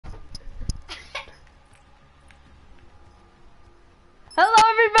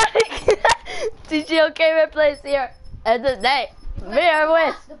TGO gamer plays here. And today, we are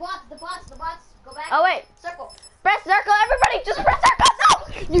with. The bots. Go back. Oh, wait. Circle. Press circle, everybody. Just press circle.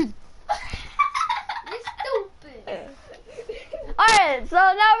 No! You. You're stupid. Alright, so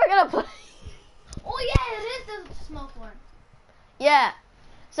now we're gonna play. Oh, yeah, it is the smoke one. Yeah.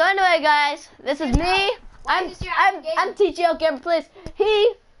 So anyway, guys, this is me. I'm TGO gamer plays.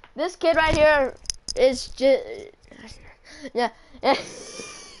 This kid right here is just. Yeah.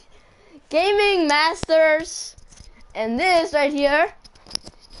 Gaming Masters. And this right here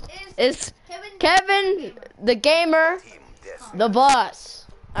is Kevin the gamer, the boss.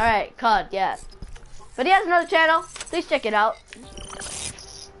 Alright, COD, yeah. But he has another channel. Please check it out.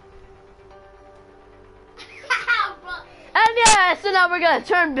 And yeah, so now we're gonna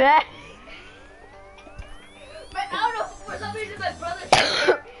turn back. But I don't know, for some reason my brother's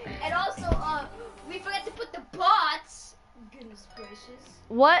here. And also, we forgot to put the bots. Goodness gracious.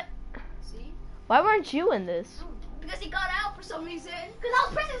 What? See? Why weren't you in this? Because he got out for some reason. Because I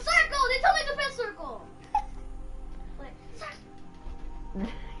was pressing circle. They told me to press circle. Like,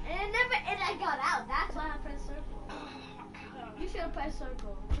 and I got out. That's why I pressed circle. You should have pressed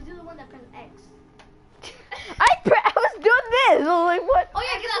circle. Because you're the one that pressed X. I was doing this. I was like, what? Oh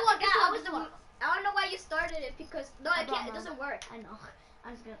yeah, I was the one. I don't know why you started it because I can't. It doesn't work. I know.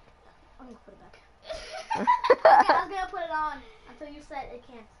 I'm gonna put it back. I was gonna put it on until you said it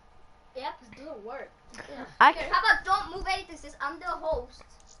can't. Yep, it doesn't work. How about don't move anything? Since I'm the host.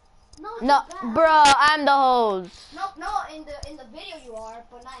 No, bro, I'm the host. No, in the video you are,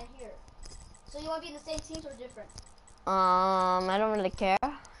 but not in here. So you want to be in the same teams or different? I don't really care.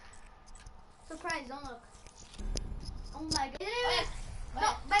 Surprise! Don't look. Oh my god. No,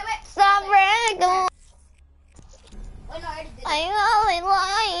 wait. Stop regular. Wait, no, I already did it. I only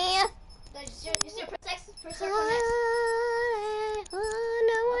lie. No, just your press circle next.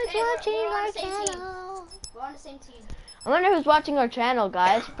 Watching we're on our the same channel. We're on the same team. I wonder who's watching our channel,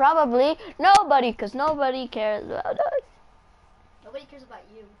 guys. Probably nobody, because nobody cares about us. Nobody cares about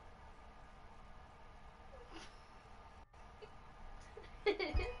you.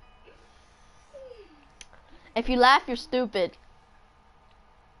 If you laugh, you're stupid.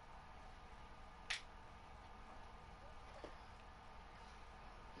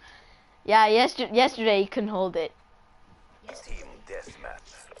 Yeah, yesterday you couldn't hold it.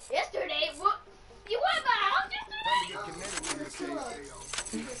 Yesterday? What? You went about yesterday?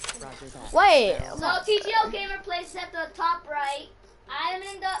 Wait. So TGO Gamer plays at the top right. I'm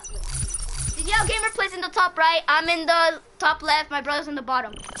in the... TGO Gamer plays in the top right. I'm in the top left. My brother's in the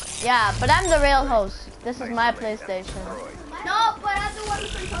bottom. Yeah, but I'm the real host. This is my PlayStation. No, but I'm the one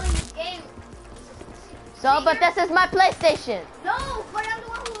who's controlling this game. So, but this is my PlayStation. No, but I'm the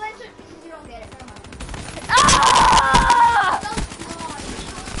one who lets it. You don't get it. Never mind. Ah!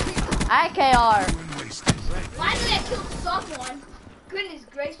 IKR. Finally, I killed someone. Goodness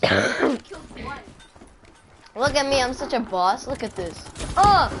gracious, I killed one. Look at me, I'm such a boss. Look at this.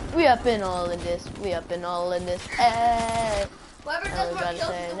 Oh, we have been all in this. We have been all in this. Hey. Whoever does more kills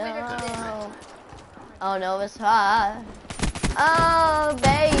is the winner to this. Oh no, it's hot. Oh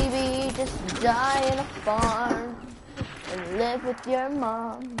baby, just die in a farm and live with your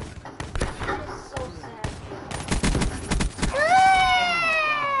mom. That is so sad.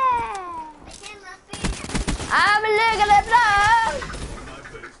 I'm a little blood.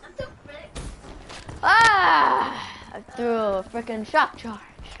 I threw a freaking shock charge.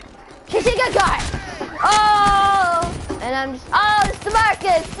 Kissing a guy. Oh, and I'm just. Oh, it's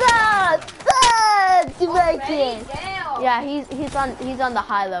DeMarcus. DeMarcus. Yeah, he's on the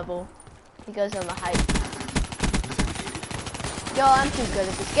high level. He goes on the height. Yo, I'm too good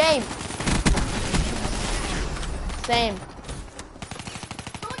at this game. Same.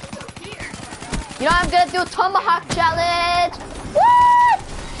 You know I'm gonna do a tomahawk challenge. What?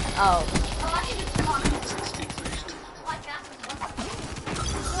 Oh.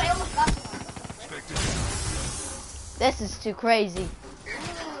 This is too crazy.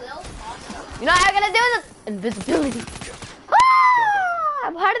 You know how I'm gonna do this? Invisibility.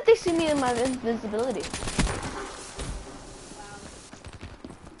 Ah! How did they see me in my invisibility?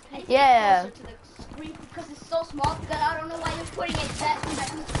 Yeah. Because it's so small that I don't know why you're putting it that.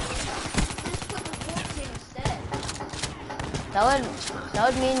 Just put the wolf in instead. That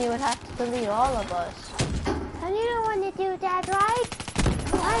would mean you would have to delete all of us. And you don't want to do that, right?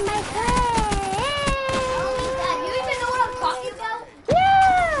 I'm my friend. You even know what I'm talking about?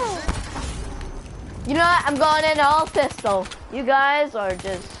 Yeah. You know what? I'm going in all pistol. You guys are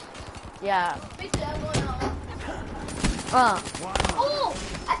just, yeah. Oh,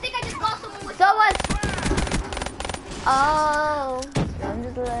 I think I just got someone with. Someone. Oh, I'm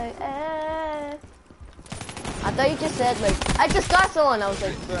just like, eh. thought you just said like I just got someone. I was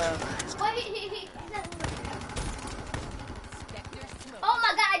like, bro. Oh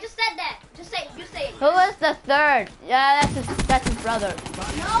my god, I just said that. Just say it. You say it. Who was the third? Yeah, that's his brother.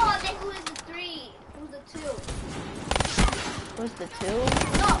 No, I think who is the 3? Who's the 2? Who's the 2?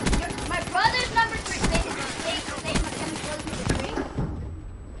 No, my brother's number 3. Say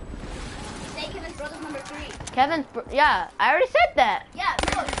Kevin's brother's number 3. Yeah, I already said that. Yeah,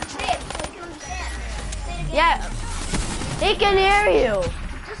 no, say it so he can understand. Say it again. Yeah, he can hear you.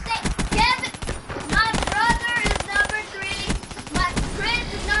 Just say, Kevin, my brother is number 3, my Chris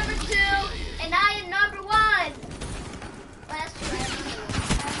is number 2, and I am number 1. Well, that's true.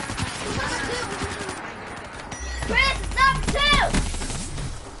 Number 2. Chris is number 2.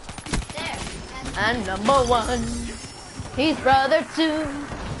 There. And number 1, he's brother 2.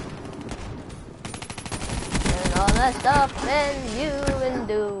 And all that stuff and you and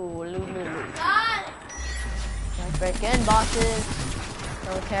do. God. My freaking bosses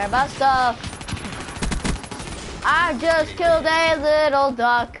don't care about stuff. I just killed a little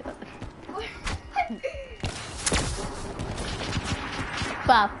duck.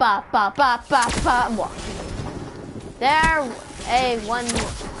 Ba ba ba ba ba ba. There is one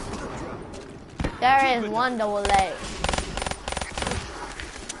delay.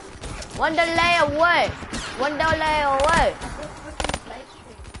 One delay away. One delay away.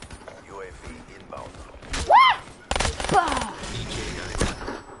 What?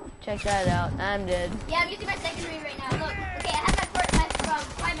 Check that out. I'm dead. Yeah, I'm using my secondary right now. Look, okay, I have my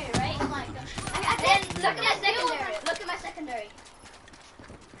primary, right? Oh my god. Then look at my secondary. Look at my secondary.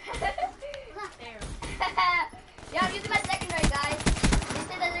 Not fair. Yeah, I'm using my secondary, guys. They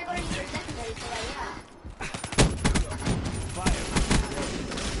said that they're going to use their secondary, so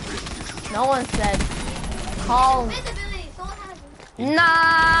yeah. No one said call. Visibility, someone has it.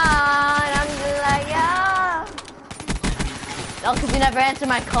 Nah, I'm just like, yeah. No, because you never answer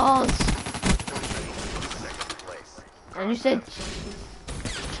my calls. And you said,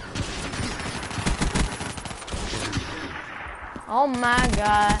 oh my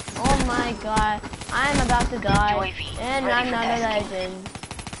god, I'm about to die, and I'm not a legend.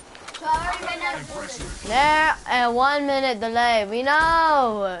 So I already ran out of bullets. There, a 1 minute delay, we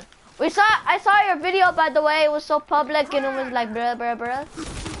know. I saw your video, by the way. It was so public and it was like bruh bruh bruh.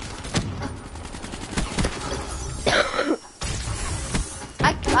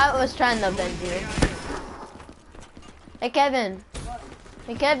 I was trying to bend you. Hey Kevin.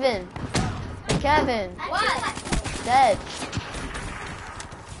 Hey Kevin. Hey Kevin. What? Dead.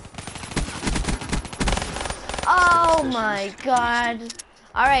 Oh my god.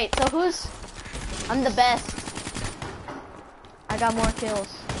 Alright, so I'm the best. I got more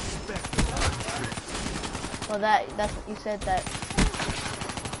kills. Well, that's what you said that.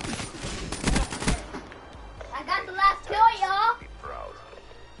 I got the last kill, y'all.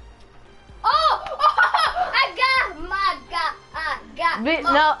 Oh! I got.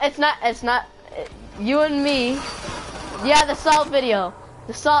 No, it's not. You and me. Yeah, the salt video.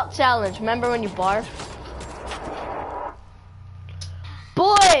 The salt challenge. Remember when you barfed?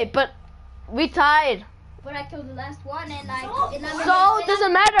 Boy, but we tied. But I killed the last one and I'm So it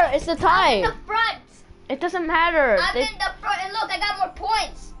doesn't matter. It's the tie. I'm in the front. It doesn't matter. I'm in the front, and look, I got more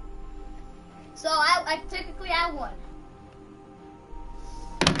points. So I technically I won.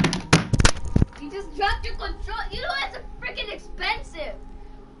 You just dropped your control. You know that's freaking expensive.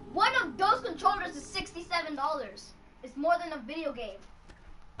 One of those controllers is $67. It's more than a video game.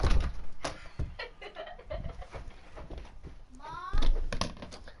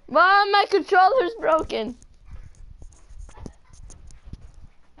 Mom, my controller's broken.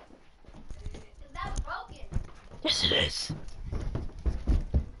 Is that broken? Yes, it is.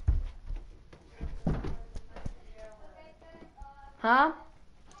 Huh?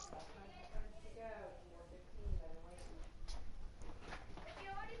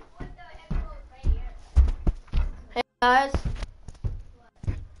 Hey guys.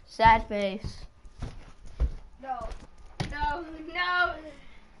 Sad face. No.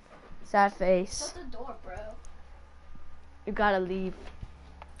 Sad face. Shut the door, bro. You gotta leave.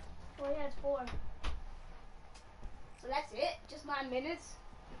 Oh yeah, it's 4. So that's it? Just 9 minutes?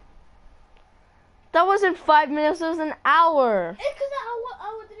 That wasn't 5 minutes, it was an hour. It's because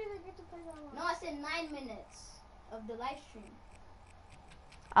I didn't even get to play that one. No, I said 9 minutes of the live stream.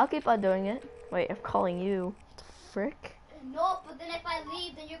 I'll keep on doing it. Wait, I'm calling you. What the frick? No, but then if I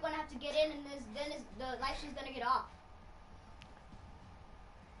leave, then you're gonna have to get in, and the live stream's gonna get off.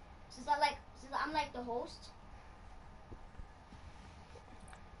 Since I'm like the host.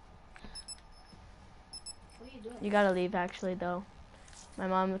 What are you doing? You gotta leave actually though. My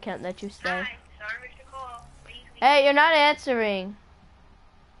mom can't let you stay. Hi, sorry Mr. Cole. Please leave. Hey, you're not answering.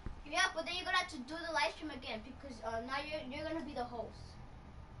 Yeah, but then you're gonna have to do the live stream again because now you're gonna be the host.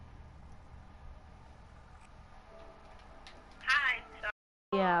 Hi, so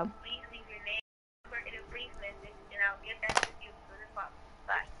Yeah. please leave your name, number, and a brief message, and I'll get back with you as soon as possible.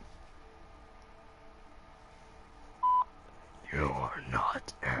 Bye. You're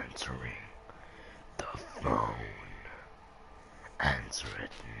not answering the phone. Answer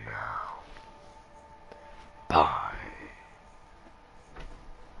it now. Bye.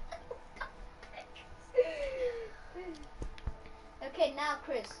 Okay, now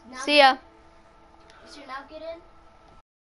Chris. Now See ya. So now get in.